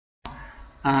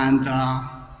And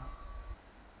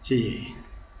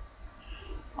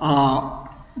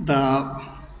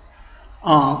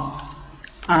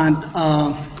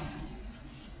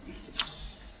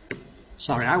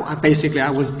sorry,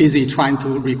 I was busy trying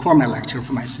to record my lecture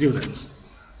for my students.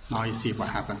 Now you see what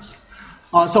happens.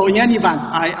 So in any event,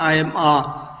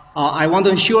 I want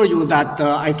to assure you that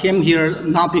I came here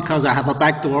not because I have a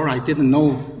backdoor. I didn't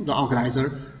know the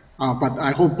organizer, but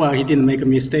I hope he didn't make a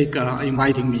mistake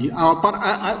inviting me.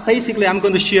 But basically, I'm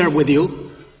going to share with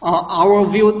you our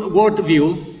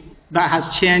worldview that has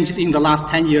changed in the last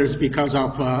 10 years because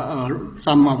of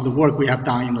some of the work we have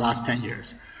done in the last 10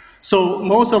 years. So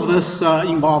most of this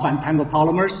involve entangled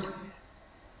polymers.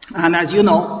 And as you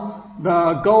know,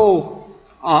 the goal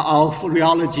of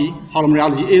rheology, polymer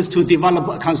rheology, is to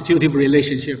develop constitutive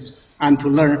relationships and to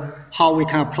learn how we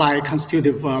can apply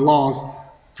constitutive laws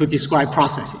to describe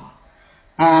processing.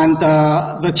 And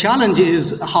the challenge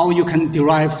is how you can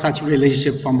derive such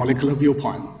relationship from molecular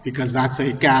viewpoint, because that's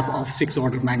a gap of 6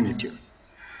 order of magnitude.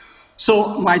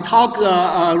 So my talk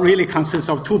really consists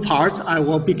of 2 parts. I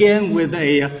will begin with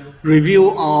a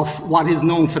review of what is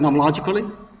known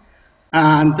phenomenologically,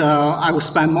 and I will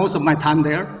spend most of my time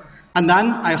there. And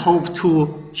then I hope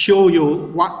to show you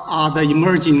what are the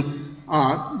emerging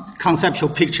conceptual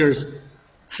pictures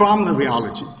from the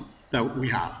rheology that we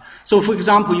have. So for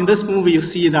example, in this movie, you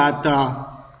see that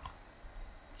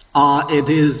it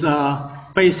is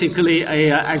basically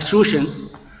an extrusion,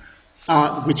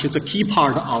 which is a key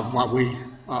part of what we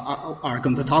are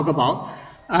going to talk about.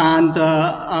 And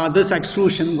this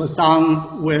extrusion was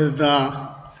done with,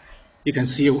 you can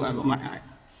see,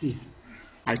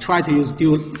 I try to use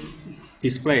dual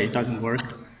display, it doesn't work,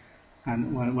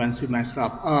 and once it messed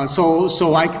up.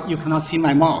 You cannot see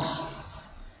my mouse.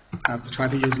 I have to try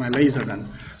to use my laser then.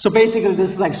 So basically,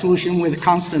 this is extrusion with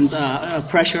constant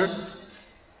pressure.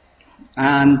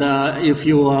 And if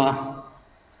you,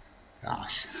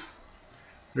 gosh,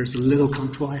 there's a little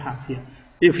control I have here.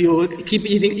 If you keep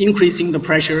increasing the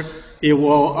pressure, it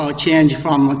will change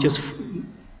from just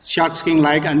shark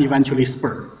skin-like and eventually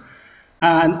spur.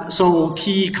 And so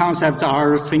key concepts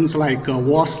are things like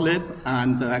wall slip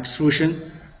and extrusion.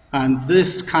 And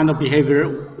this kind of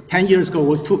behavior 10 years ago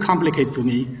was too complicated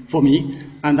for me,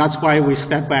 and that's why we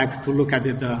stepped back to look at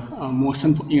it in a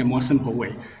more simple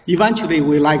way. Eventually,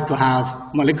 we like to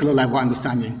have molecular level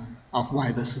understanding of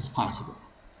why this is possible.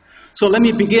 So let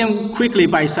me begin quickly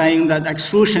by saying that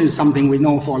extrusion is something we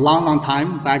know for a long, long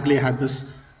time. Bagley had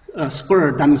this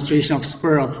demonstration of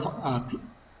spur of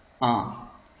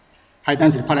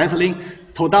high-density polyethylene.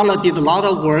 Todala did a lot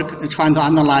of work trying to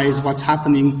analyze what's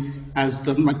happening as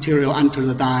the material enters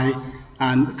the die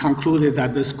and concluded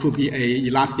that this could be an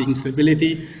elastic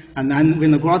instability. And then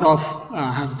Vinogradov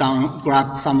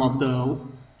grabbed some of the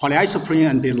polyisoprene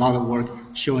and did a lot of work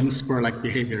showing spur-like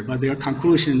behavior. But their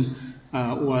conclusion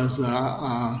was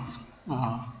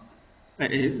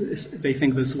they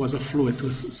think this was a fluid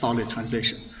to solid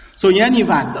transition. So in any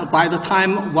event, by the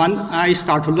time when I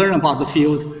start to learn about the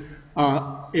field,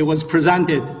 it was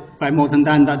presented by Morton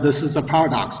Dan that this is a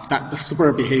paradox, that the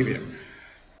spur behavior.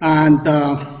 And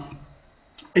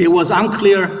it was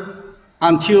unclear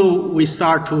until we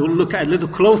start to look a little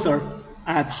closer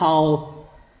at how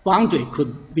boundary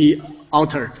could be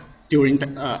altered during the,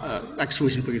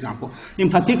 extrusion, for example. In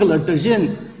particular, De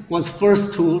Jin was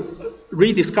first to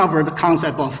rediscover the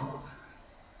concept of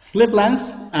slip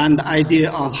length and the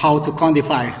idea of how to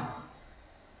quantify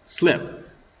slip.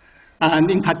 And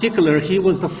in particular, he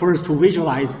was the first to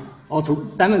visualize or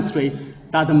to demonstrate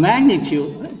that the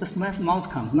magnitude, this mouse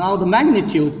comes, now the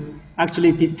magnitude actually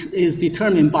is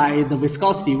determined by the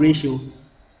viscosity ratio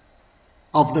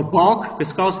of the bulk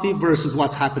viscosity versus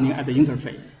what's happening at the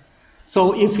interface.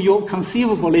 So if you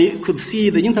conceivably could see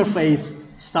the interface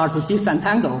start to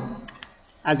disentangle,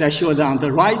 as I showed on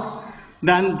the right,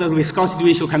 then the viscosity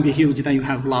ratio can be huge, then you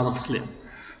have a lot of slip.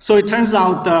 So it turns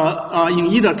out in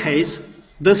either case,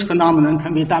 this phenomenon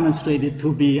can be demonstrated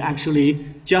to be actually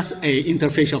just an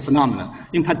interfacial phenomenon.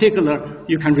 In particular,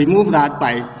 you can remove that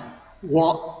by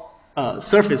wall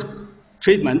surface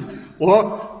treatment,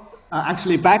 or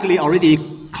actually Bagley already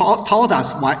told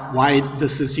us why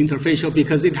this is interfacial,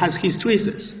 because it has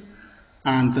hysteresis.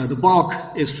 And the bulk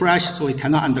is fresh, so it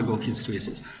cannot undergo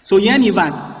hysteresis. So in any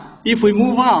event, if we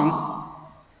move on,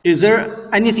 is there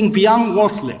anything beyond wall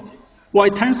slip? Well,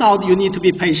 it turns out you need to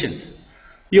be patient.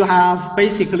 You have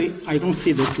basically, I don't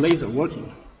see this laser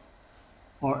working,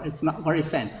 or it's not very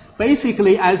faint.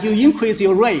 Basically, as you increase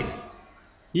your rate,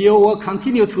 you will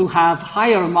continue to have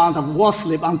higher amount of wall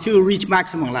slip until you reach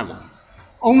maximum level.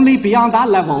 Only beyond that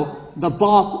level, the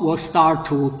bulk will start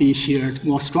to be sheared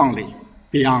more strongly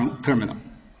beyond terminal.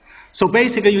 So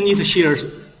basically, you need to shear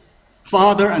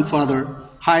further and further,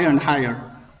 higher and higher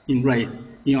in rate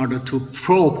in order to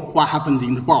probe what happens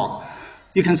in the bulk.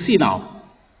 You can see now,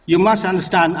 you must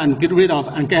understand and get rid of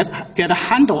and get a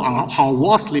handle on how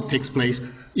wall slip takes place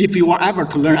if you are ever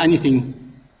to learn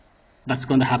anything that's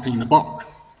going to happen in the bulk.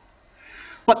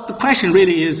 But the question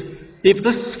really is, if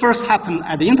this first happened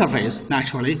at the interface,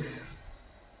 naturally,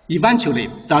 eventually,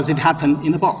 does it happen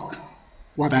in the bulk?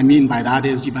 What I mean by that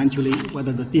is eventually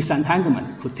whether the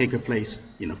disentanglement could take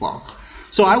place in the bulk.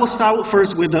 So I will start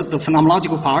first with the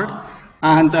phenomenological part,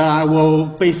 and I will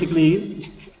basically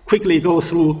quickly go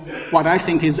through what I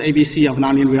think is ABC of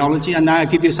nonlinear rheology, and I'll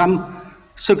give you some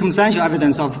circumstantial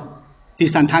evidence of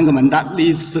disentanglement that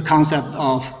leads to the concept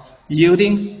of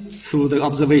yielding through the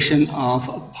observation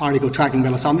of particle tracking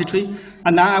velocimetry.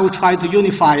 And then I will try to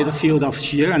unify the field of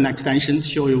shear and extension,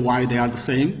 show you why they are the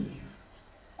same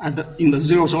in the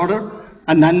zeros order,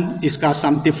 and then discuss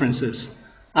some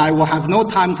differences. I will have no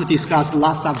time to discuss the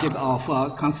last subject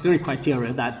of conspiracy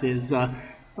criteria. That is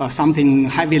something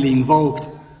heavily invoked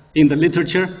in the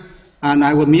literature, and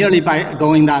I will merely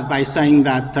by saying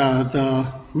that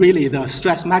really the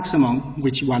stress maximum,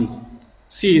 which one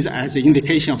sees as an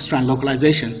indication of strand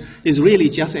localization, is really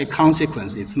just a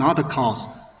consequence. It's not a cause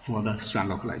for the strand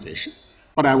localization.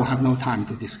 But I will have no time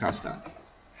to discuss that.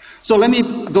 So let me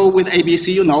go with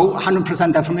ABC. You know,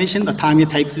 100% deformation, the time it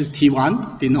takes is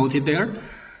T1, denoted there.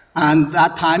 And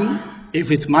that time, if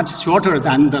it's much shorter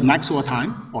than the Maxwell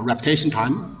time, or repetition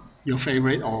time, your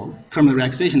favorite, or terminal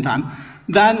relaxation time,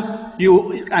 then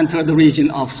you enter the region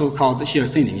of so-called shear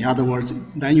thinning. In other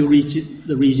words, then you reach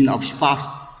the region of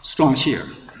fast, strong shear,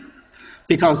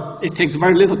 because it takes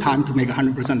very little time to make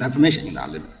 100% deformation in that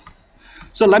limit.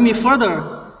 So let me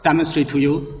further demonstrate to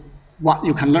you what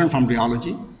you can learn from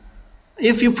rheology.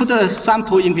 If you put a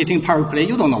sample in between parallel plate,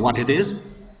 you don't know what it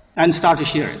is, and start to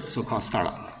shear it, so-called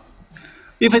startup.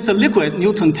 If it's a liquid,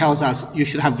 Newton tells us you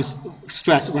should have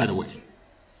stress right away,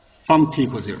 from T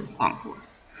equals 0 onward.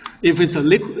 If it's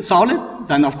a solid,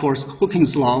 then of course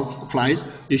Hooking's law applies.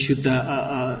 You should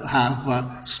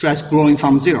have stress growing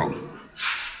from 0.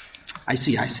 I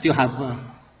see, I still have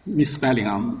misspelling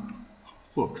on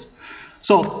books.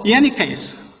 So in any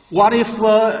case, what if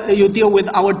you deal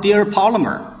with our dear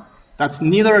polymer? That's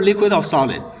neither a liquid or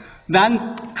solid.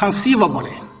 Then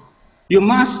conceivably, you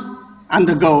must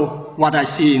undergo what I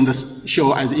see in this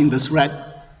show in this red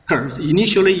curves.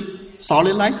 Initially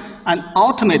solid line, and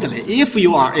ultimately, if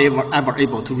you are ever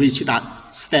able to reach that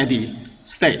steady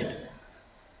state,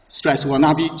 stress will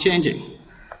not be changing.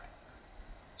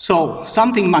 So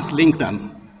something must link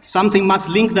them. Something must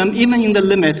link them even in the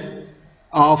limit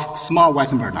of small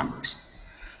Weissenberg numbers.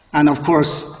 And of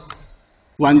course,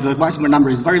 when the Weissenberg number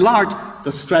is very large,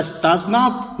 the stress does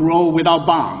not grow without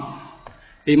bound.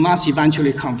 It must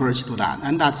eventually converge to that,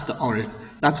 and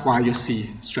that's why you see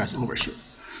stress overshoot.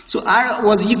 So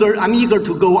I'm eager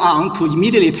to go on to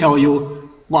immediately tell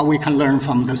you what we can learn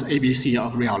from this ABC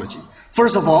of rheology.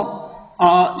 First of all,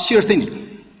 shear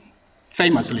thinning,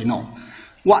 famously known.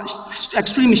 What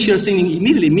extreme shear thinning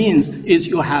immediately means is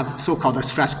you have so-called a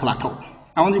stress plateau.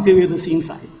 I want to give you this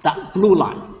insight, that blue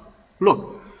line.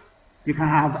 Look, you can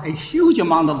have a huge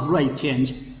amount of rate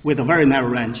change with a very narrow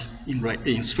range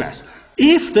in stress.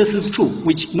 If this is true,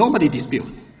 which nobody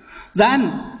disputes,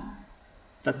 then,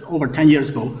 that's over 10 years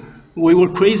ago, we were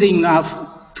crazy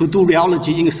enough to do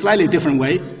rheology in a slightly different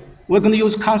way. We're going to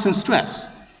use constant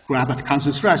stress, grab a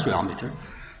constant stress rheometer.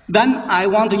 Then I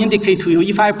want to indicate to you,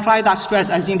 if I apply that stress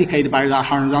as indicated by the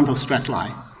horizontal stress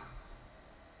line,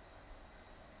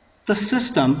 the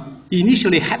system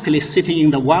initially happily sitting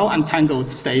in the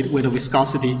well-entangled state with a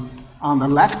viscosity on the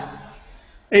left,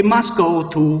 it must go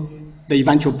to the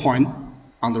eventual point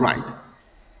on the right.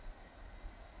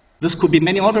 This could be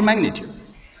many order magnitude.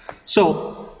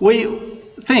 So we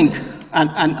think,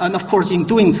 and of course in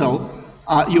doing so,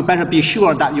 you better be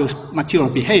sure that your material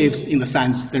behaves in the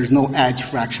sense there's no edge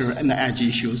fracture and the edge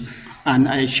issues. And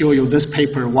I show you this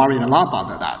paper worried a lot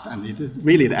about that. And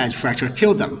really the edge fracture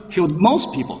killed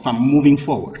most people from moving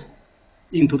forward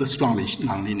into the strongly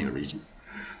nonlinear region.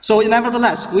 So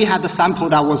nevertheless, we had the sample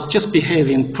that was just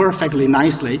behaving perfectly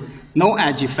nicely, no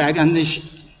edge effect, and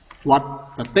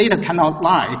what the data cannot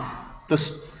lie.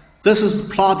 This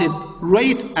is plotted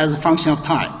rate as a function of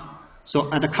time.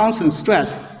 So at a constant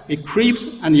stress, it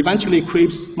creeps and eventually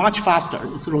creeps much faster.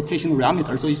 It's a rotational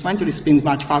rheometer, so it eventually spins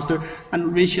much faster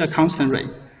and reaches a constant rate.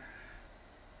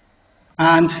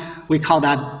 And we call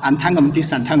that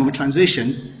entanglement-disentanglement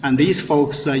transition. And these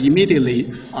folks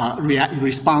immediately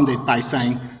responded by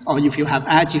saying, oh, if you have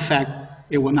edge effect,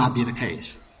 it will not be the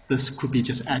case. This could be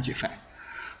just edge effect.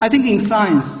 I think in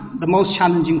science, the most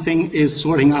challenging thing is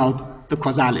sorting out the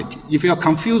causality. If you're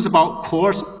confused about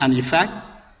cause and effect,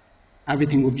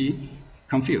 everything will be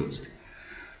confused.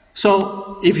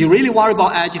 So if you really worry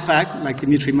about edge effect, like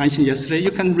Dimitri mentioned yesterday, you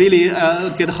can really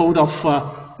get hold of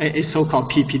a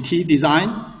so-called PPT design,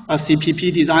 a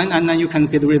CPP design, and then you can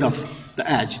get rid of the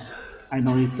edge. I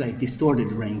know it's a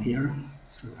distorted ring here.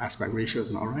 So aspect ratio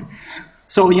is not right.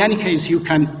 So in any case, you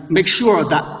can make sure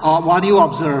that what you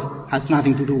observe has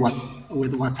nothing to do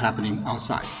with what's happening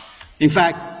outside. In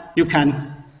fact, you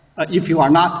can, if you are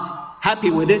not happy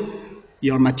with it,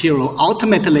 your material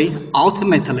ultimately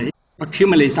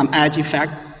accumulates some edge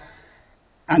effect,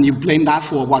 and you blame that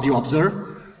for what you observe,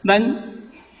 then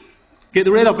get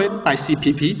rid of it by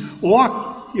CPP.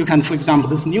 Or you can, for example,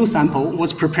 this new sample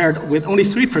was prepared with only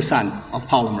 3% of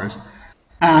polymers.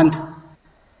 And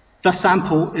the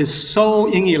sample is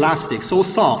so inelastic, so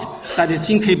soft, that it's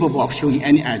incapable of showing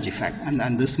any edge effect.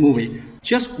 And this movie,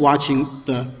 just watching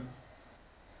the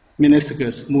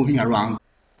meniscus moving around,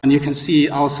 and you can see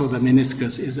also the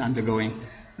meniscus is undergoing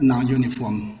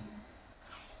non-uniform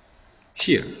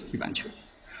shear eventually.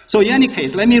 So in any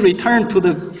case, let me return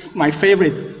to my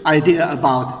favorite idea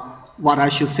about what I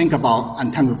should think about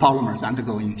untangled polymers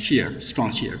undergoing shear,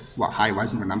 strong shear, high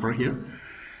Weissenberg number here.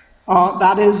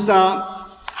 That is,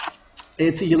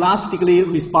 it's elastically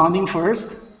responding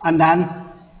first, and then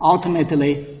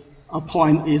ultimately a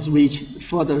point is reached,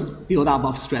 further build-up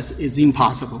of stress is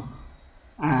impossible.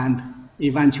 And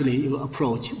eventually you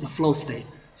approach the flow state.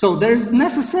 So there's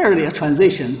necessarily a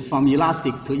transition from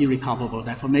elastic to irrecoverable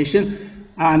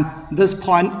deformation. And this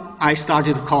point I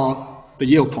started to call the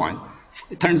yield point.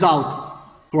 It turns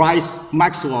out Bryce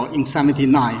Maxwell in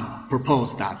 '79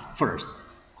 proposed that first,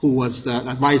 who was the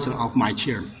advisor of my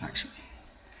chairman, actually.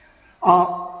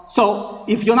 So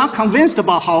if you're not convinced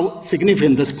about how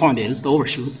significant this point is, the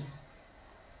overshoot,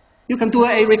 you can do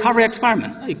a recovery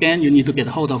experiment. Again, you need to get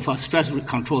hold of a stress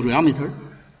control rheometer.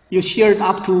 You shear it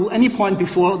up to any point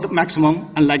before the maximum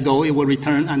and let go, it will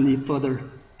return, and if further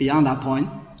beyond that point,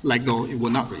 let go, it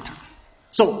will not return.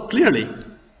 So clearly,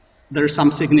 there's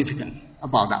some significance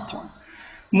about that point.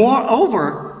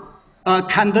 Moreover,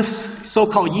 can this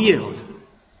so-called yield,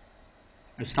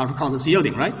 I start to call this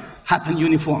yielding, right, happen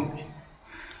uniformly?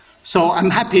 So I'm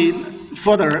happy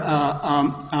further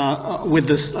with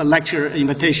this lecture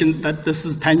invitation that this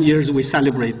is 10 years we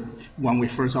celebrate when we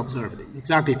first observed it,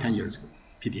 exactly 10 years ago,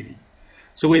 PDV.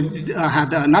 So we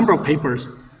had a number of papers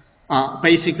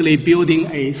basically building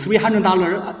a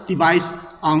 $300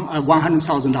 device on a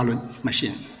 $100,000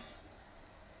 machine.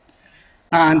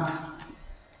 And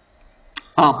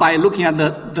by looking at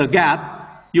the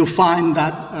gap, you find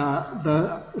that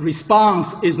the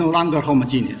response is no longer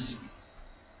homogeneous.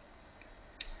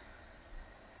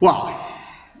 Well,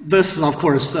 this, of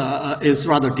course, is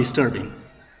rather disturbing.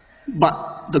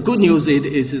 But the good news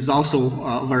is it's also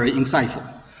very insightful.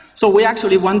 So we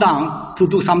actually went down to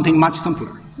do something much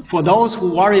simpler. For those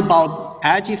who worry about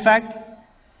edge effect,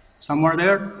 somewhere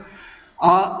there,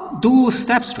 do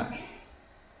step strength.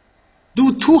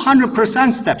 Do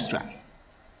 200% step strength.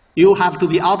 You have to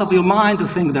be out of your mind to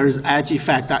think there is edge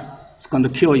effect that's going to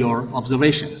kill your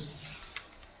observations.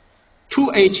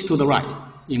 2H to the right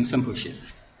in simple shear.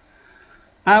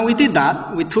 And we did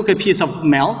that. We took a piece of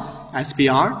melt,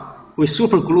 SBR. We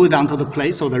super glued it onto the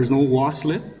plate so there's no wall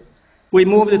slip. We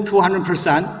moved it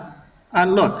 200%.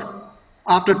 And look,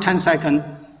 after 10 seconds,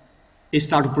 it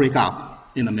started to break up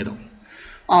in the middle.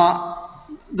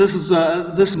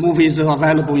 This movie is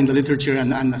available in the literature,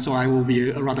 and so I will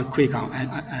be rather quick on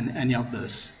any of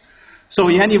this. So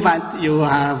in any event, you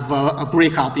have a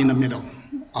breakup in the middle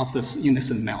of this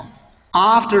innocent melt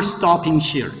after stopping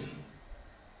shearing.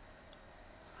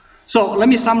 So let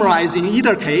me summarize. In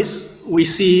either case, we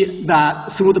see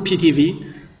that through the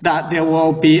PTV that there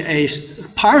will be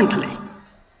apparently,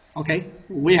 okay,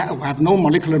 we have no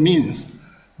molecular means,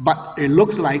 but it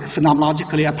looks like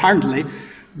phenomenologically, apparently,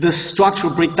 the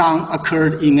structural breakdown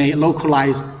occurred in a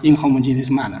localized, inhomogeneous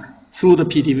manner through the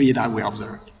PTV that we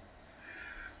observed.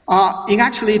 It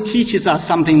actually teaches us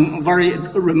something very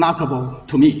remarkable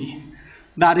to me.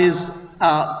 That is,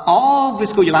 all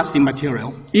viscoelastic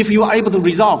material, if you are able to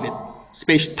resolve it,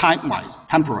 time-wise,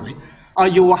 temporally,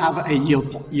 you will have a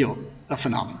yield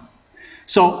phenomenon.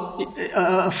 So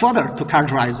further to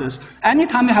characterize this,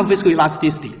 anytime you have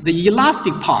viscoelasticity, the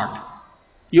elastic part,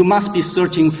 you must be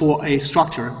searching for a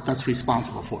structure that's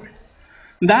responsible for it.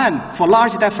 Then, for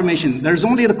large deformation, there's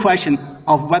only the question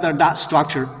of whether that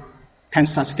structure can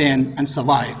sustain and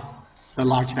survive the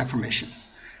large deformation.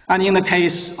 And in the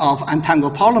case of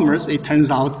untangled polymers, it turns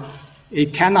out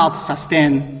it cannot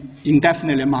sustain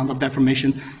indefinite amount of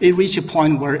deformation, it reaches a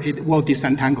point where it will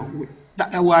disentangle.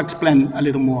 That I will explain a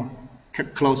little more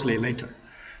closely later.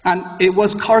 And it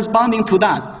was corresponding to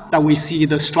that we see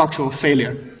the structural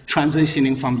failure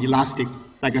transitioning from elastic,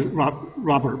 like a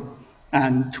rubber,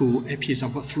 and to a piece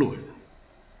of a fluid.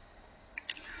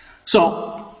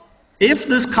 So if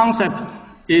this concept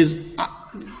is,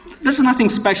 there's nothing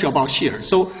special about shear.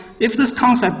 So if this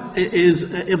concept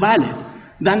is valid,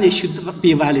 then it should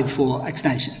be valid for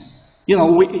extension. You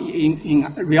know, in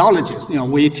rheologists, you know,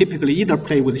 we typically either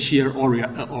play with shear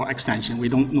or extension. We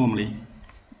don't normally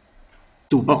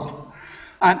do both.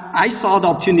 And I saw the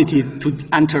opportunity to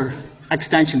enter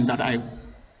extension that I'm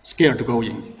scared to go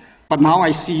in. But now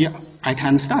I see I can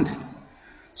understand it.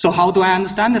 So how do I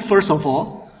understand it? First of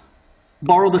all,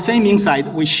 borrow the same insight.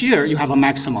 With shear, you have a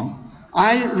maximum.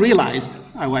 I realized,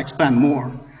 I will expand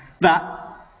more, that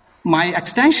my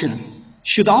extension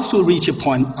should also reach a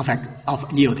point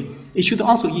of yielding. It should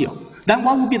also yield. Then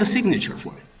what would be the signature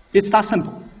for it? It's that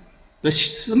simple.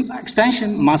 The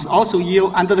extension must also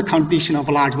yield under the condition of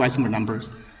large Weissenberg numbers.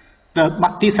 The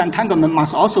disentanglement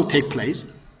must also take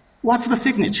place. What's the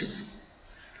signature?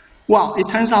 Well, it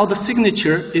turns out the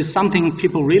signature is something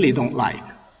people really don't like,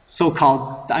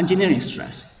 so-called the engineering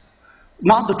stress,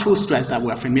 not the true stress that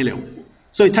we're familiar with.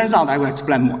 So it turns out, I will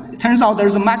explain more. It turns out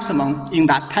there's a maximum in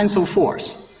that tensile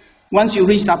force. Once you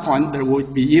reach that point, there will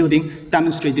be yielding,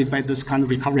 demonstrated by this kind of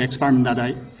recovery experiment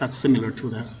that's similar to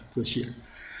the shear.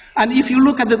 And if you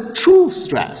look at the true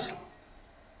stress,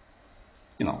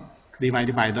 you know,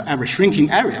 divided by the average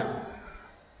shrinking area,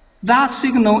 that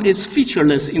signal is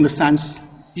featureless in the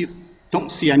sense you don't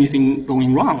see anything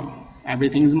going wrong.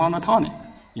 Everything is monotonic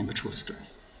in the true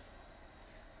stress,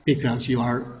 because you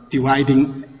are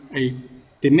dividing a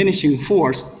diminishing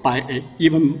force by an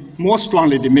even more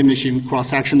strongly diminishing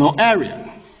cross-sectional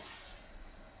area.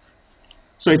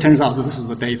 So it turns out that this is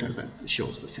the data that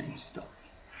shows the same stuff.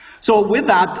 So with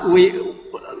that, we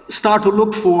start to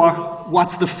look for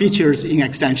what's the features in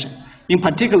extension. In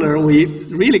particular, we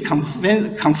really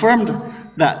confirmed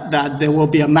that there will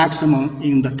be a maximum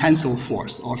in the tensile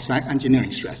force or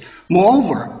engineering stress.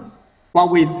 Moreover, what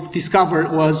we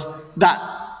discovered was that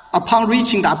upon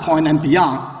reaching that point and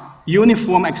beyond,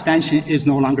 uniform extension is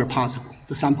no longer possible.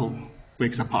 The sample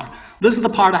breaks apart. This is the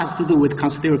part that has to do with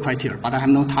considered criteria, but I have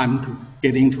no time to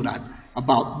get into that.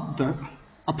 About the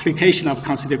application of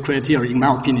considered criteria, in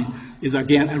my opinion, is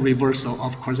again a reversal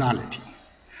of causality.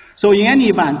 So in any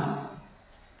event,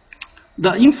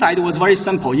 the insight was very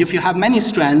simple. If you have many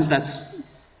strands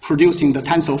that's producing the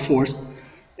tensile force,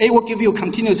 it will give you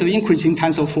continuously increasing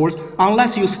tensile force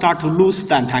unless you start to lose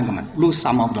the entanglement, lose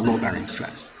some of the load-bearing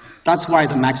stress. That's why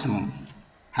the maximum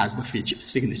has the feature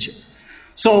signature.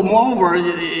 So moreover,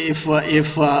 if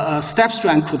a step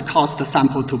strand could cause the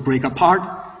sample to break apart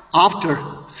after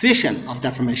scission of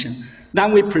deformation,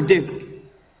 then we predict,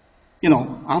 you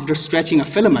know, after stretching a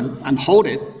filament and hold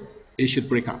it, it should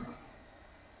break up.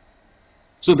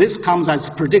 So this comes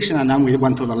as a prediction, and then we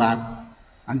went to the lab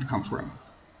and confirmed.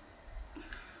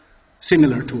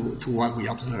 Similar to what we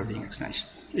observed in extension,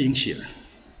 in shear.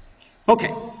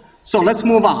 Okay. So let's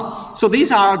move on. So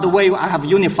these are the way I have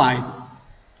unified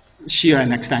shear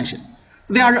and extension.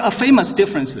 There are famous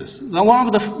differences. One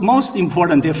of the most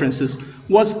important differences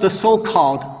was the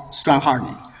so-called strand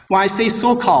hardening. When I say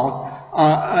so-called,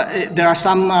 there are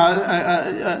some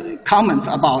comments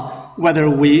about whether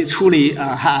we truly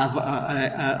have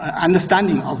an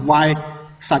understanding of why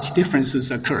such differences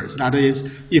occurs. That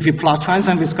is, if you plot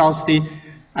transient viscosity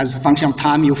as a function of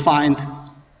time, you find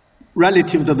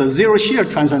relative to the zero shear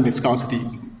transient viscosity,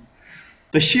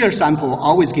 the shear sample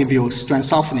always give you strand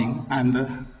softening,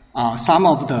 and some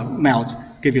of the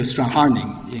melts give you strand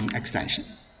hardening in extension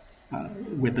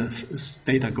with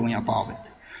the data going above it.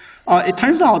 It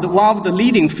turns out that one of the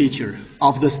leading features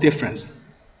of this difference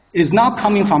is not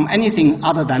coming from anything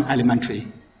other than elementary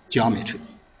geometry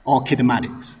or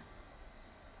kinematics.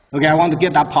 Okay, I want to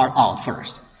get that part out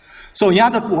first. So in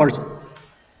other words,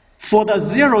 for the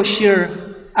zero shear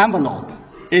envelope,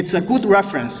 it's a good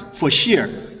reference for shear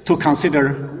to consider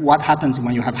what happens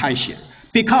when you have high shear,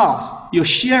 because your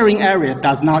shearing area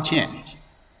does not change.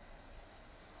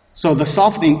 So the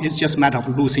softening is just a matter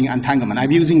of losing entanglement.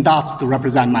 I'm using dots to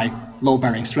represent my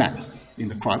load-bearing strands in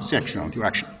the cross-sectional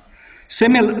direction.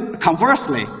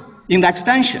 Conversely, in the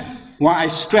extension, when I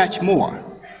stretch more,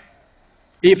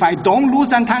 if I don't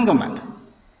lose entanglement,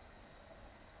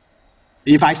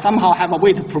 if I somehow have a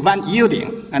way to prevent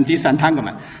yielding and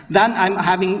disentanglement, then I'm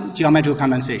having geometrical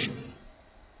condensation.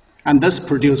 And this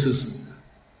produces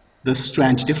the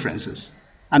strange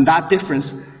differences. And that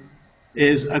difference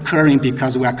is occurring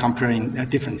because we are comparing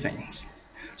different things.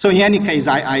 So in any case,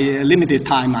 I limited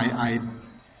time. I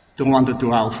don't want to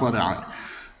dwell further on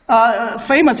it.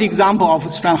 Famous example of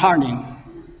strand hardening.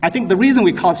 I think the reason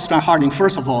we call it strand hardening,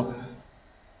 first of all,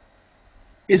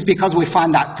 is because we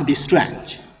find that to be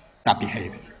strange, that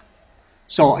behavior.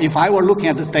 So if I were looking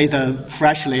at this data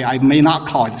freshly, I may not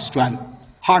call it strand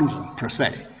hardening per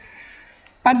se.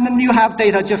 And then you have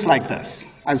data just like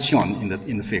this, as shown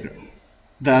in the figure.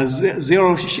 The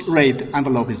zero rate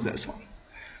envelope is this one.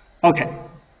 Okay,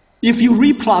 if you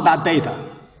replot that data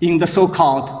in the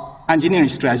so-called engineering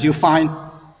stress, you find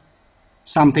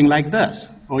something like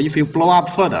this. Or if you blow up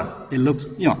further, it looks,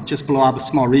 just blow up a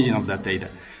small region of that data.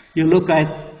 You look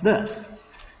at this.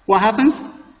 What happens?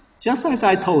 Just as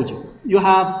I told you, you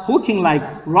have hooking like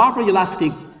rubber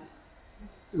elastic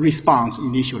response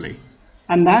initially.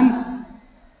 And then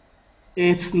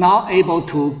it's not able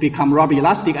to become rubber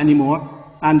elastic anymore,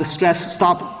 and the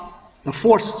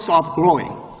force stops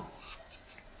growing.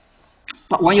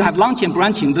 But when you have long chain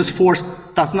branching, this force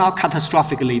does not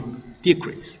catastrophically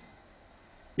decrease.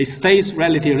 It stays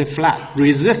relatively flat,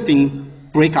 resisting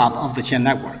breakup of the chain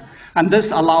network. And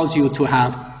this allows you to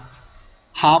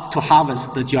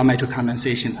harvest the geometric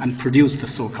condensation and produce the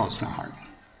so-called strand hardening.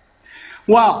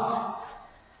 Well,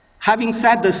 having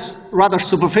said this rather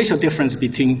superficial difference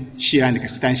between shear and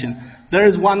extension, there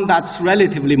is one that's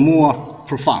relatively more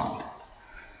profound.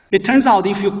 It turns out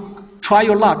if you try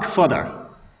your luck further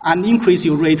and increase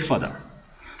your rate further,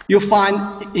 you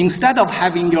find instead of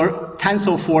having your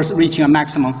tensile force reaching a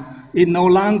maximum, it no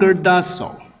longer does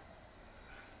so.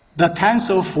 The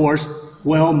tensile force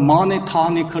will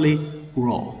monotonically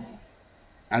grow,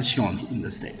 as shown in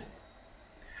this data.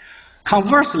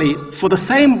 Conversely, for the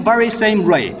very same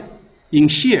rate in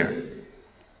shear,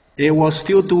 it will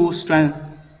still do strand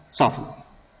softening.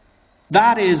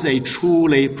 That is a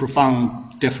truly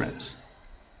profound difference.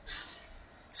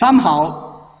 Somehow,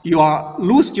 you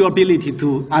lose your ability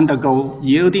to undergo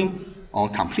yielding, or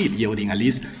complete yielding at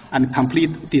least, and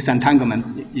complete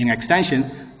disentanglement in extension,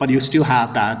 but you still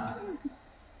have that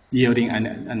yielding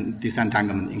and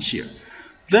disentanglement in shear.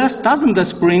 Doesn't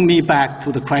this bring me back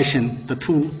to the question, the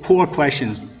two core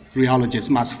questions rheologists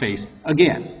must face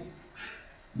again?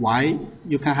 Why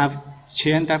you can have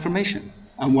chain deformation,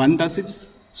 and when does it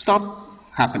stop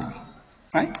happening,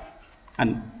 right?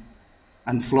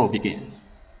 And flow begins.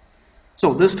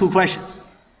 So these two questions.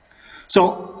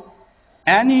 So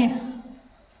any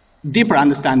deeper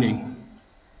understanding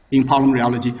in polymer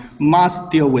rheology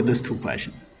must deal with these two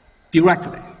questions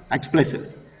directly, explicitly.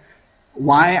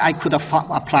 Why I could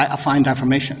apply affine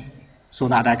deformation so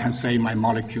that I can say my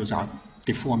molecules are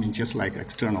deforming just like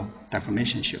external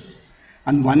deformation should.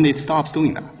 And when it stops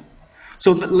doing that.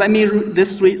 So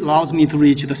this allows me to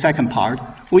reach the second part,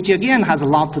 which again has a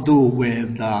lot to do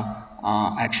with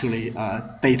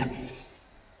data,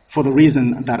 for the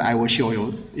reason that I will show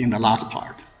you in the last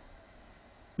part.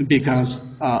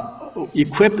 Because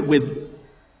equipped with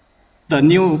the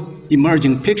new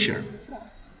emerging picture,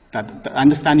 that the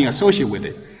understanding associated with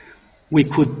it, we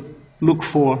could look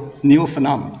for new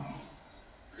phenomena.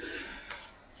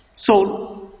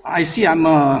 So I see I'm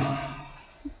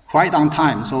quite on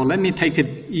time, so let me take it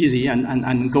easy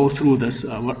and go through this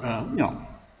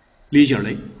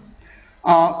leisurely.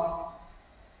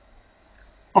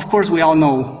 Of course, we all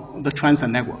know the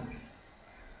transient network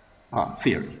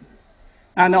theory.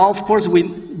 And of course,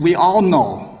 we all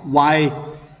know why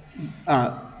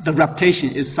the reptation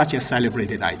is such a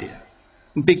celebrated idea.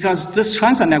 Because this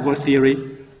transient network theory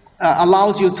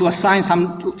allows you to assign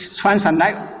some transient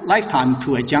lifetime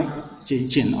to a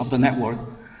junction of the network.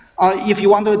 If you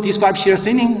want to describe shear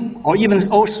thinning or even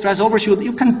stress overshoot,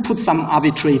 you can put some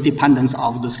arbitrary dependence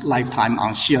of this lifetime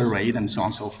on shear rate and so on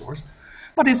and so forth.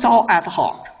 But it's all ad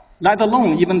hoc. Let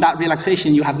alone even that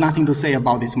relaxation, you have nothing to say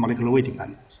about its molecular weight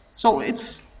dependence. So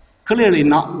it's clearly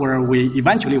not where we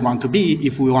eventually want to be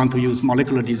if we want to use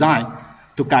molecular design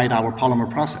to guide our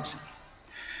polymer processing.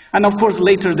 And of course,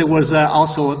 later there was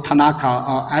also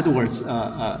Tanaka Edwards'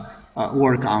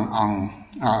 work on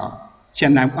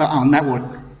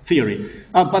network theory,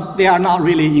 but they are not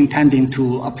really intending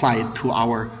to apply it to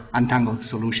our untangled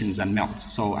solutions and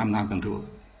melts, so I'm not going to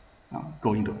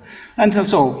go into it. And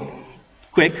so,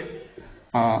 quick,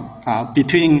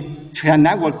 between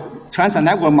transient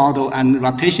network model and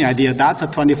reptation idea, that's a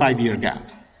 25-year gap.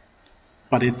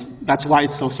 But that's why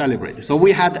it's so celebrated. So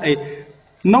we had a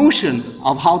notion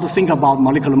of how to think about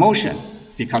molecular motion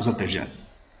because of Dejean.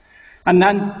 And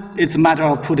then it's a matter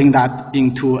of putting that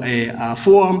into a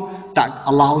form that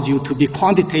allows you to be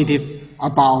quantitative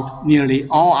about nearly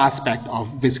all aspects of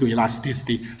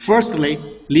viscoelasticity. Firstly,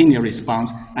 linear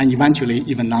response, and eventually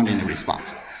even nonlinear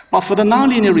response. But for the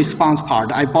nonlinear response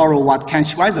part, I borrow what Ken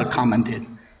Schweizer commented.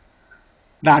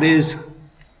 That is,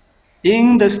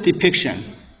 in this depiction,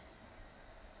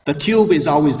 the tube is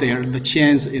always there, the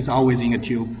chance is always in a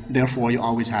tube, therefore you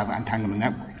always have an entanglement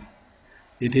network.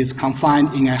 It is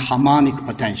confined in a harmonic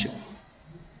potential.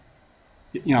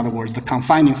 In other words, the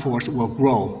confining force will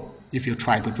grow if you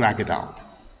try to drag it out.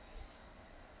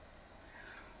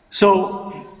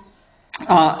 So,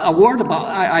 a word about,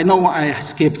 I know I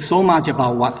skipped so much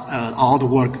about what all the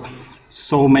work,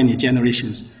 so many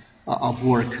generations of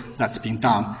work that's been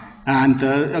done. And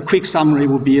a quick summary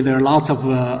would be there are lots of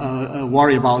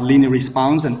worry about linear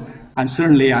response, and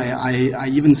certainly I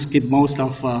even skipped most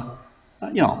of,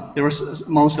 there was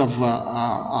most of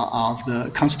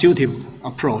the constitutive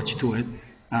approach to it,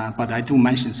 but I do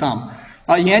mention some.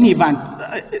 In any event,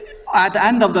 at the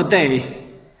end of the day,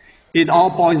 it all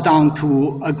boils down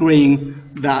to agreeing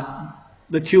that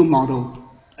the tube model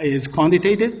is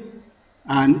quantitative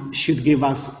and should give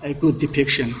us a good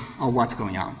depiction of what's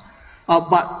going on.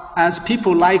 But as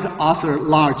people like Arthur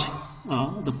Large,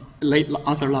 the late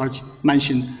Arthur Large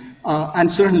mentioned,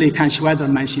 and certainly Ken Schweizer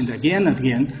mentioned again and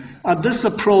again, this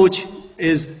approach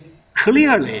is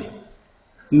clearly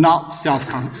not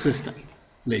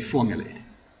self-consistently formulated.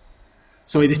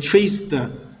 So it treats that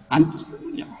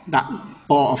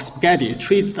ball of spaghetti, it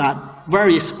treats that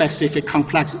very specific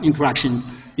complex interaction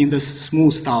in this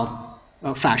smoothed out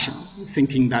fashion,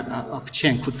 thinking that a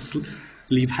chain could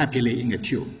live happily in a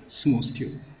tube, smooth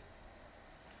tube.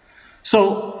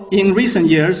 So in recent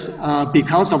years,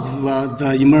 because of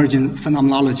the emergent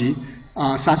phenomenology,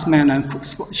 Sussman and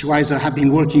Schweizer have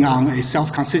been working on a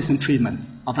self-consistent treatment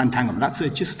of entanglement. That's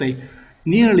just a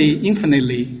nearly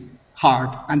infinitely hard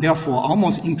and therefore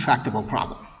almost intractable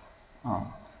problem.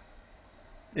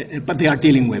 But they are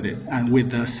dealing with it and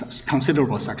with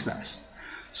considerable success.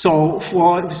 So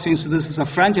since this is a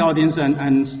French audience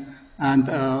and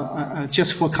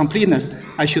just for completeness,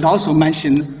 I should also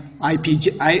mention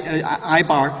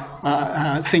IBAR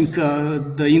think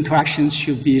the interactions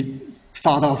should be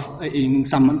thought of in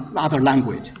some other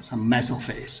language, some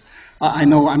mesophase. I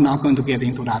know I'm not going to get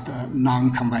into that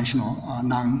non-conventional,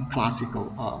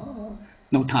 non-classical,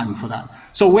 no time for that.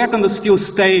 So we're going to still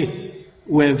stay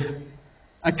with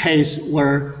a case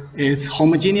where it's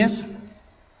homogeneous.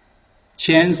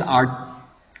 Chains are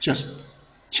just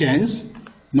chains,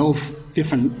 no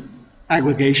different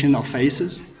aggregation of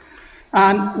faces.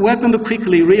 And we're going to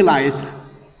quickly realize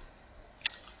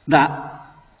that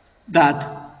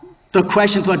the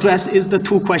question to address is the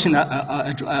two questions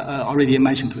I already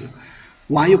mentioned to you.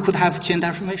 Why you could have chain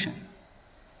deformation?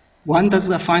 When does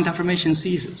the fine deformation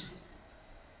ceases?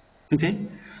 Okay?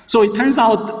 So it turns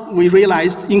out we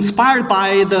realized, inspired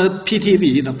by the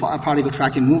PTV, the particle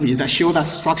tracking movie, that showed that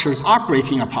structures are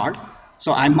breaking apart.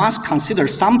 So I must consider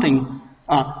something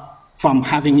from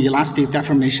having elastic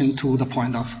deformation to the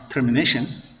point of termination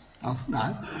of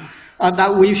that.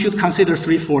 That we should consider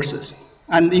three forces.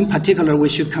 And in particular, we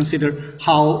should consider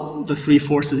how the three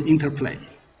forces interplay.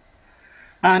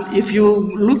 And if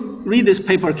you read this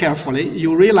paper carefully,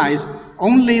 you realize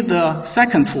only the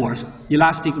second force,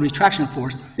 elastic retraction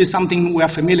force, is something we are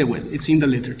familiar with. It's in the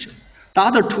literature. The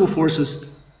other two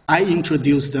forces, I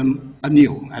introduced them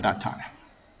anew at that time.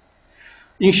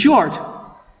 In short,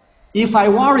 if I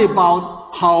worry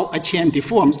about how a chain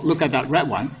deforms, look at that red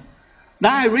one,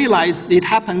 then I realize it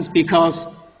happens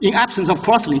because, in absence of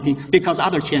cross-linking, because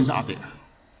other chains are there,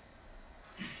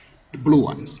 the blue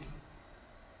ones.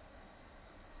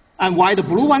 And why the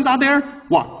blue ones are there?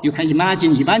 Well, you can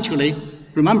imagine eventually,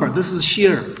 remember, this is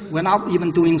shear. We're not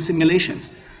even doing simulations.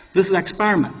 This is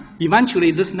experiment. Eventually,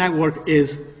 this network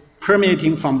is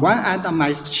permeating from one end of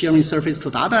my shearing surface to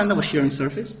the other end of a shearing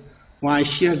surface. When I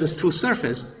shear these two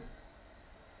surfaces,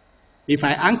 if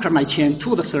I anchor my chain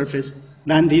to the surface,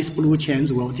 then these blue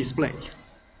chains will display.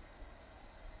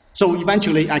 So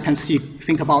eventually, I can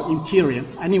think about interior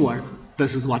anywhere.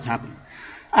 This is what's happening.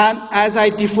 And as I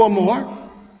deform more,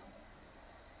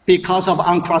 because of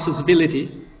uncrossability,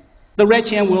 the red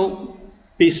chain will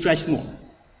be stretched more.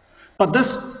 But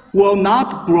this will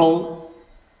not grow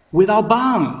without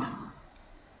bound.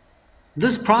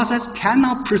 This process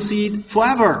cannot proceed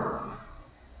forever.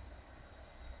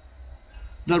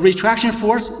 The retraction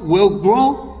force will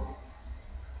grow,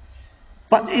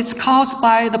 but it's caused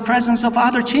by the presence of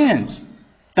other chains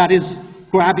that is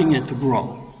grabbing it to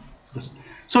grow.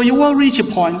 So you will reach a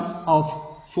point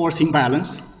of force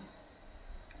imbalance.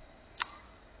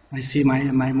 I see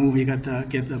my movie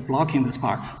get blocking this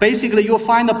part. Basically, you'll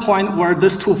find a point where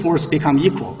these two forces become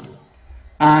equal.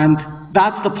 And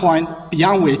that's the point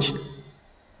beyond which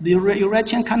your red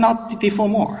chain cannot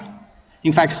deform more.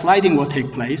 In fact, sliding will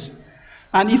take place.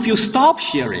 And if you stop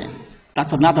shearing,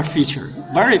 that's another feature,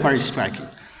 very, very striking.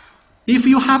 If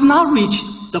you have not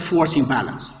reached the force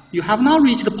imbalance, you have not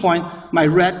reached the point my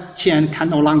red chain can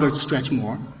no longer stretch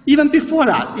more, even before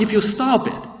that, if you stop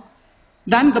it,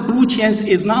 then the blue chain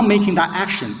is not making that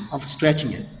action of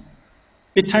stretching it.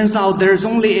 It turns out there's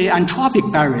only an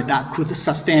entropic barrier that could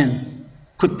sustain,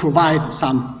 could provide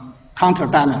some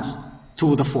counterbalance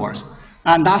to the force.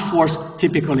 And that force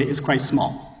typically is quite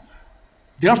small.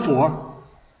 Therefore,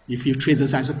 if you treat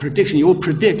this as a prediction, you will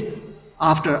predict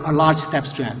after a large step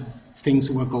strand, things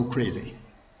will go crazy.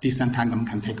 Disentanglement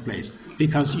can take place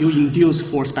because you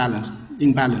induce force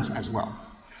imbalance as well.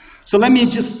 So let me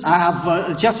just, I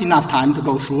have just enough time to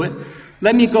go through it.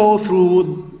 Let me go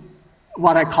through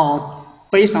what I call,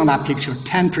 based on that picture,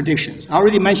 10 predictions. I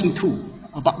already mentioned 2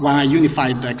 about when I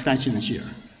unified the extension and shear.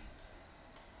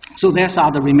 So there's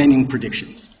are the remaining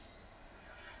predictions.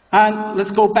 And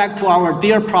let's go back to our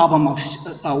dear problem of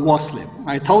wall slip.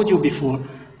 I told you before,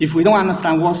 if we don't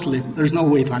understand wall slip, there's no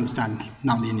way to understand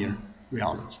nonlinear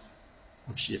reality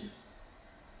of shear.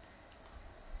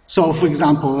 So, for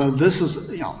example, this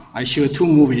is, I showed 2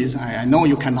 movies. I know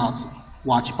you cannot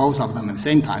watch both of them at the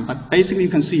same time, but basically you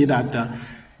can see that,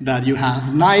 that you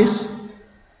have nice,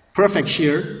 perfect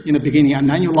shear in the beginning, and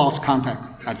then you lost contact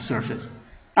at the surface.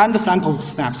 And the sample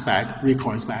snaps back,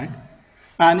 recoils back.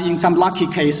 And in some lucky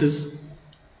cases,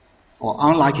 or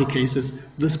unlucky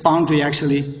cases, this boundary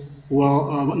actually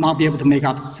will not be able to make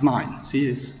up its mind. See,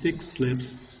 it sticks, slips,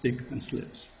 stick, and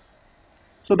slips.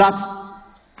 So that's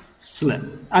slip.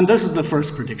 And this is the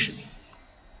first prediction.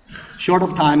 Short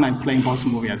of time, I'm playing both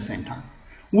movies at the same time.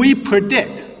 We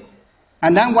predict,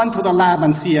 and then went to the lab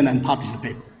and see and then publish the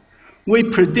paper. We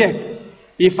predict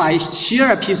if I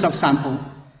shear a piece of sample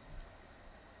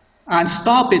and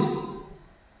stop it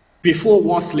before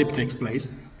wall slip takes place,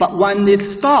 but when it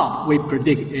stops, we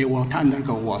predict it will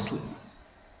undergo wall slip.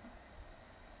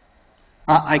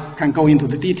 I can go into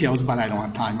the details, but I don't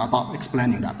have time about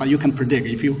explaining that. But you can predict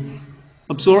if you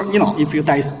absorb, if you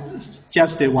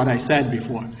digested what I said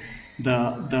before,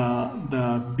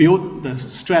 the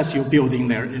stress you build in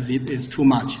there is too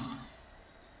much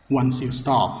once you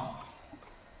stop.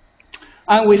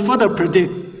 And we further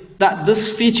predict that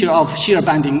this feature of shear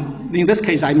banding, in this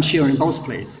case I'm shearing both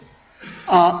plates,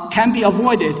 can be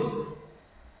avoided.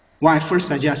 When I first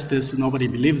suggest this, nobody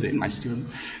believes it, my student.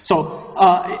 So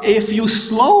if you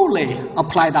slowly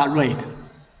apply that rate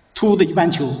to the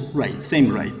eventual rate,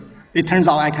 same rate, it turns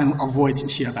out I can avoid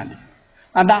shear banding.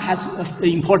 And that has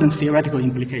important theoretical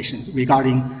implications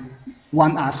regarding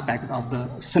one aspect of the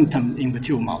symptom in the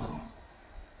tube model.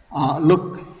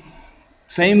 Look,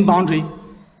 same boundary,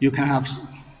 you can have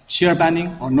shear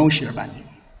banding or no shear banding.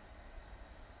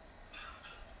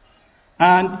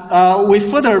 And we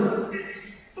further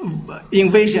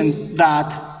envision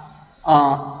that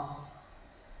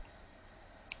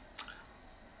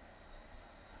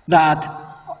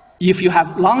if you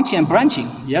have long chain branching,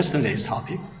 yesterday's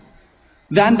topic,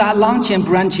 then that long chain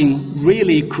branching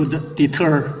really could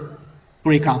deter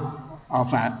breakup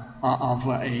of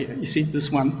a, you see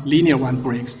this one, linear one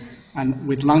breaks, and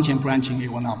with long chain branching it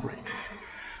will not break.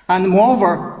 And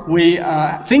moreover, we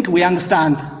think we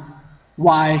understand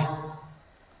why,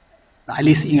 at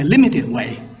least in a limited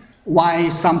way, why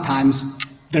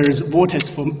sometimes there's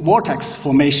vortex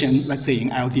formation, let's say in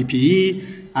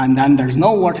LDPE, and then there's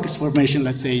no vortex formation,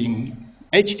 let's say in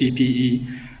HDPE.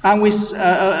 And we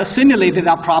simulated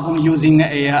that problem using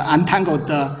untangled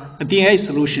DNA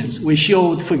solutions. We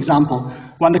showed, for example,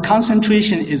 when the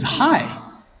concentration is high,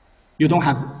 you don't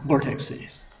have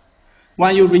vortexes.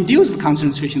 When you reduce the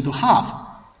concentration to half,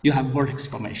 you have vortex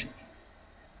formation.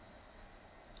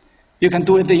 You can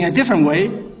do it in a different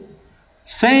way.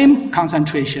 Same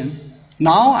concentration.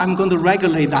 Now I'm going to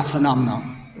regulate that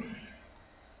phenomenon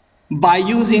by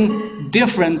using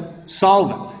different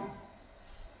solvent.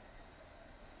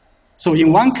 So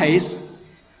in one case,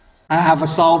 I have a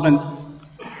solvent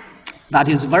that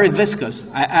is very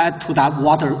viscous. I add to that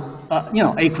water,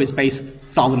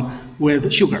 aqueous-based solvent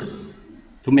with sugar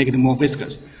to make it more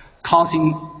viscous,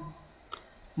 causing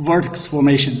vortex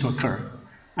formation to occur.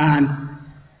 And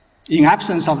in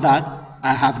absence of that,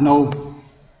 I have no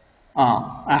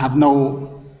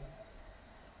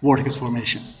vortex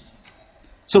formation.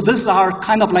 So this is our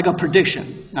kind of like a prediction,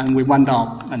 and we went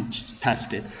out and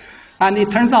tested. And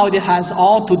it turns out it has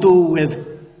all to do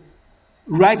with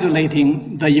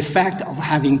regulating the effect of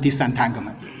having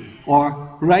disentanglement,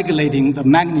 or regulating the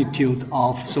magnitude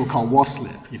of so-called wall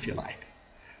slip, if you like.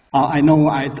 I know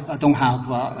I don't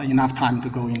have enough time to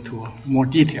go into more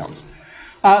details.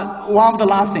 One of the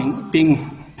last things,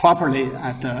 being properly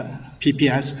at the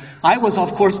PPS, I was,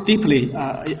 of course, deeply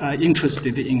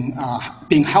interested in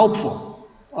being helpful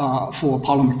for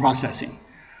polymer processing.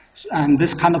 And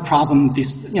this kind of problem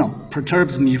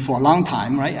perturbs me for a long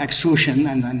time, right? Extrusion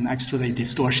and then extrude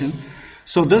distortion.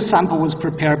 So this sample was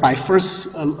prepared by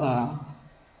first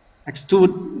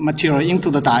extrude material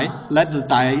into the die, let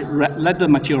the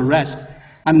material rest,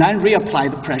 and then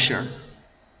reapply the pressure.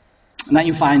 And then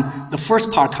you find the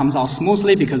first part comes out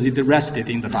smoothly because it rested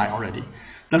in the die already.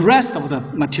 The rest of the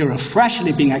material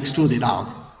freshly being extruded out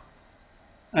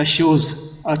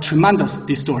shows a tremendous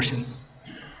distortion,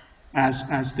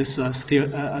 as this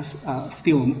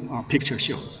still picture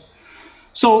shows.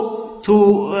 So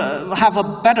to have a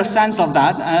better sense of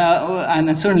that,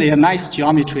 and certainly a nice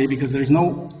geometry, because there's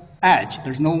no edge,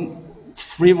 there's no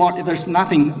free water, there's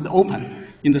nothing open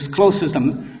in this closed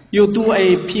system. You do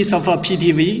a piece of a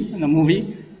PDV in a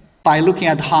movie by looking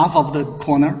at half of the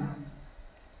corner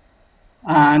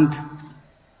and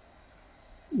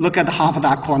look at half of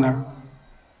that corner.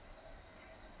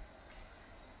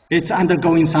 It's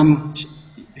undergoing some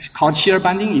called shear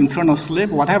bending, internal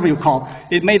slip, whatever you call.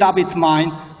 It made up its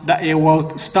mind that it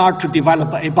will start to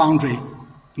develop a boundary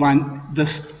when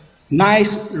this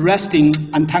nice resting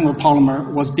untangled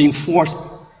polymer was being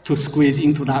forced to squeeze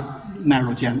into that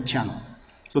narrow channel.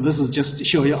 So this is just to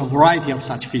show you a variety of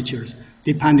such features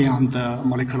depending on the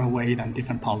molecular weight and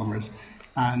different polymers.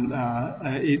 And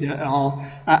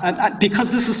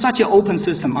because this is such an open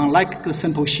system, unlike the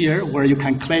simple shear where you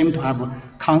can claim to have a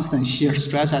constant shear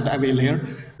stress at every layer,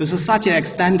 this is such an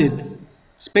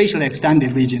spatially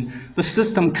extended region. The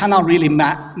system cannot really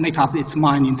make up its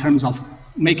mind in terms of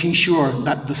making sure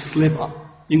that the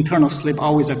internal slip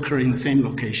always occur in the same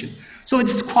location. So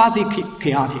it's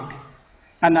quasi-chaotic.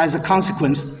 And as a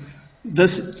consequence,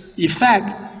 this effect,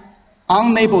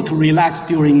 unable to relax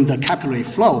during the capillary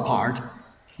flow part,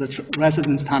 the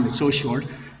residence time is so short,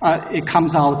 it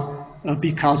comes out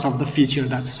because of the feature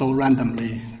that's so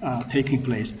randomly taking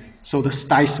place. So the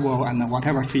stye swirl and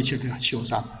whatever feature that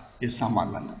shows up is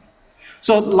somewhat random.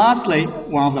 So lastly,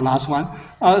 one of the last one,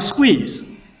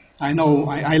 squeeze. I know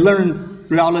I learned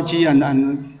rheology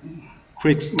and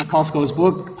Chris McCoskell's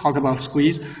book talk about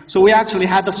squeeze. So we actually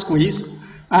had the squeeze,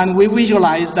 and we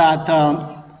visualized that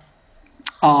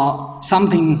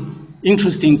something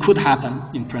interesting could happen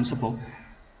in principle.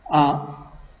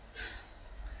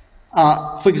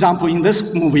 For example, in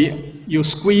this movie, you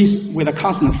squeeze with a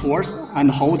constant force and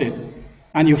hold it,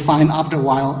 and you find after a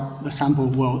while the sample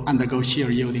will undergo shear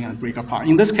yielding and break apart.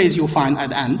 In this case, you'll find at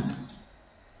the end.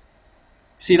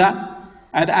 See that?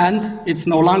 At the end, it's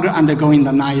no longer undergoing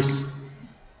the nice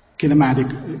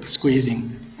kinematic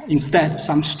squeezing. Instead,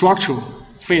 some structural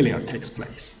failure takes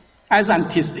place, as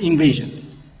envisioned.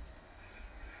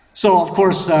 So, of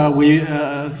course, we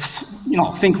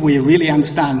think we really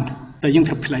understand the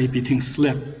interplay between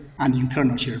slip and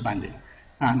internal shear bending.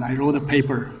 And I wrote a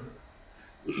paper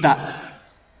that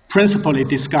principally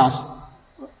discussed,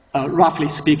 roughly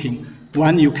speaking,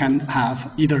 when you can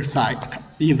have either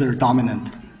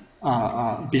dominant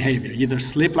behavior, either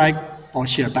slip-like or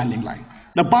shear bending-like.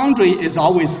 The boundary is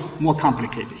always more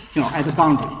complicated, at the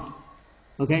boundary.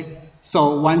 Okay?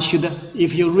 So one should,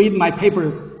 if you read my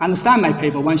paper, understand my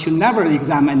paper, one should never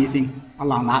examine anything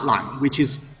along that line, which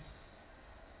is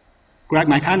Greg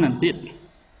McCannon did.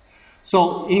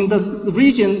 So in the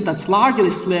region that's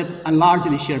largely slip and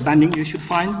largely shear bending, you should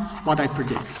find what I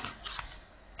predict.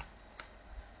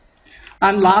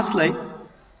 And lastly,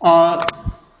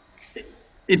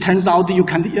 it turns out you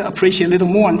can appreciate a little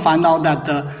more and find out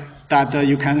that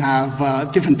you can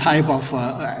have different type of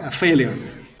failure.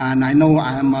 And I know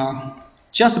I'm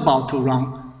just about to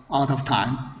run out of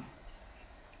time.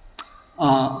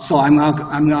 So I'm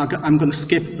going to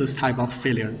skip this type of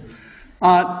failure.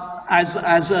 As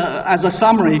a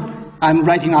summary, I'm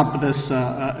writing up this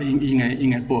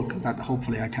in a book that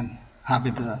hopefully I can have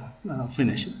it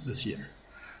finished this year.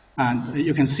 And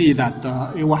you can see that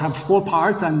it will have 4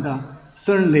 parts, and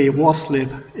certainly wall slip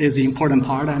is the important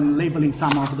part. I'm labeling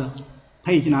some of the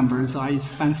page numbers. So I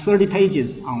spent 30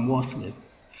 pages on wall slip,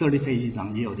 30 pages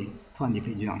on yielding, 20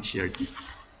 pages on shear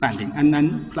bending, and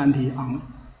then plenty on,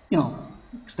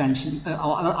 extension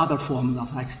or other forms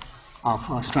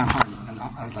of strand hardening and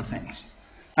other things,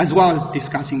 as well as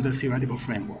discussing the theoretical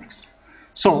frameworks.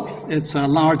 So it's a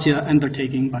large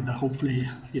undertaking, but hopefully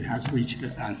it has reached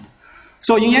the end.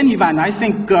 So in any event, I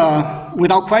think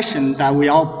without question that we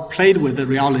all played with the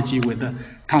rheology, with the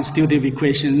constitutive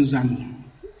equations and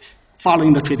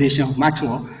following the tradition of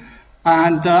Maxwell.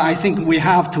 And I think we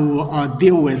have to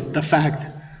deal with the fact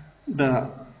the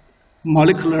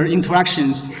molecular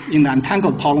interactions in the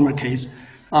untangled polymer case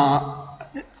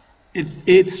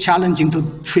it's challenging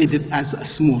to treat it as a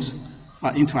smooth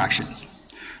interactions.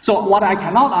 So what I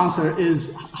cannot answer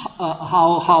is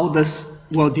how this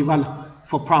will develop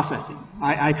for processing.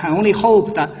 I can only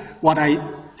hope that what I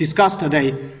discussed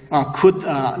today could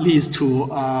lead to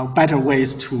better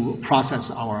ways to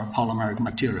process our polymeric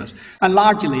materials. And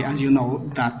largely, as you know,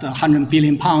 that 100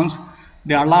 billion pounds,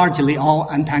 they are largely all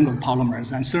untangled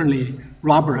polymers, and certainly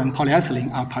rubber and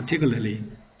polyethylene are particularly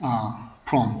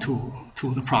prone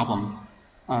to the problem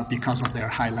because of their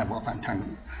high level of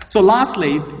entanglement. So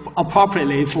lastly,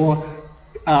 appropriately for,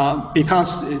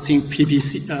 because it's in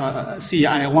PPC,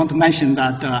 I want to mention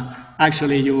that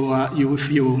actually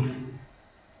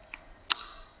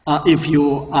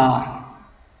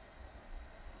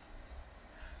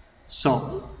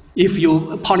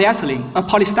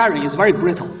polystyrene is very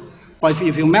brittle, but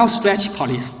if you melt stretch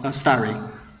polystyrene,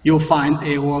 you'll find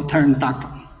it will turn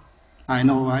ductile. I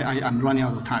know I'm running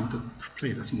out of time to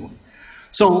play this movie.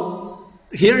 So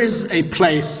here is a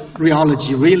place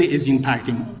rheology really is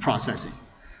impacting processing.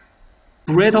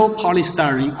 Brittle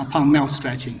polystyrene upon melt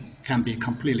stretching can be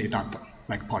completely ductile,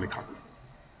 like polycarbonate.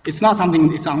 It's not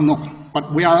something, it's unknown,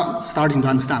 but we are starting to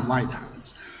understand why that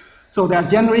happens. So there are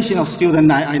generation of students,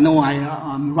 I know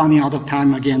I'm running out of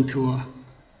time again to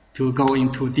go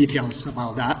into details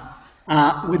about that.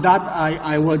 With that,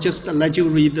 I will just let you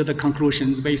read the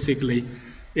conclusions. Basically,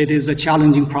 it is a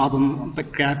challenging problem, but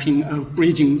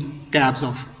bridging gaps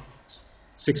of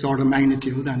 6 order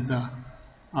magnitude, and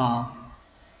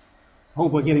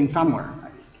hope we're getting somewhere.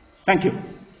 Thank you.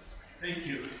 Thank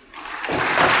you.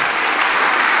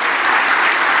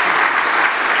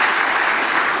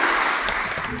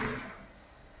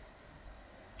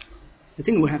 I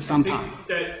think we have some time.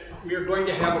 That we are going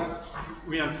to have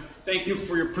thank you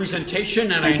for your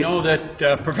presentation, and Thank you. I know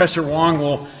that Professor Wong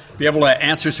will be able to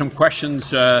answer some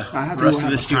questions the rest of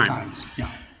this time.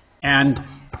 Yeah. And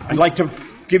I'd like to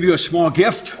give you a small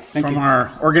gift from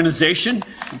our organization,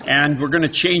 and we're going to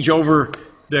change over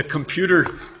the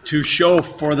computer to show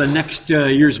for the next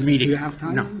year's meeting. Do you have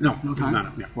time? No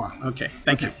time? No. Wow. Okay,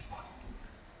 thank you.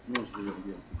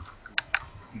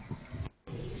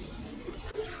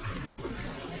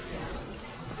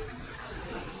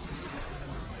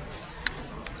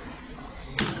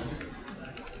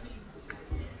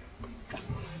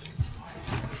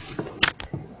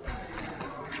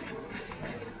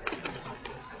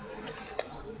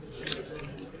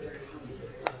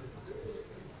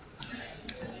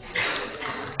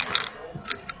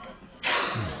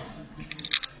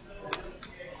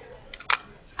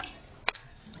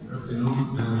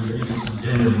 Ladies and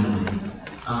gentlemen,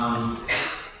 I'm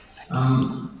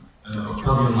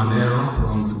Octavio Manero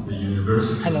from the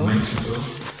University of Mexico,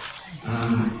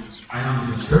 and I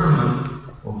am the chairman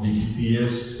of the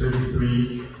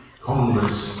PPS33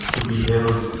 Congress to be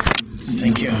held in the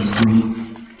city of Lyon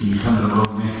in Canada,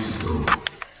 Mexico.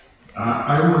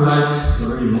 I would like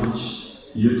very much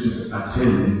you to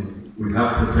attend. We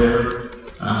have prepared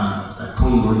a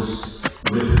congress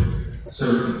with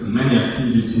many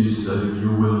activities that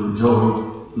you will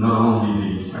enjoy, not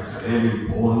only the academic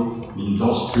point, the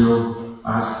industrial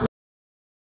aspect,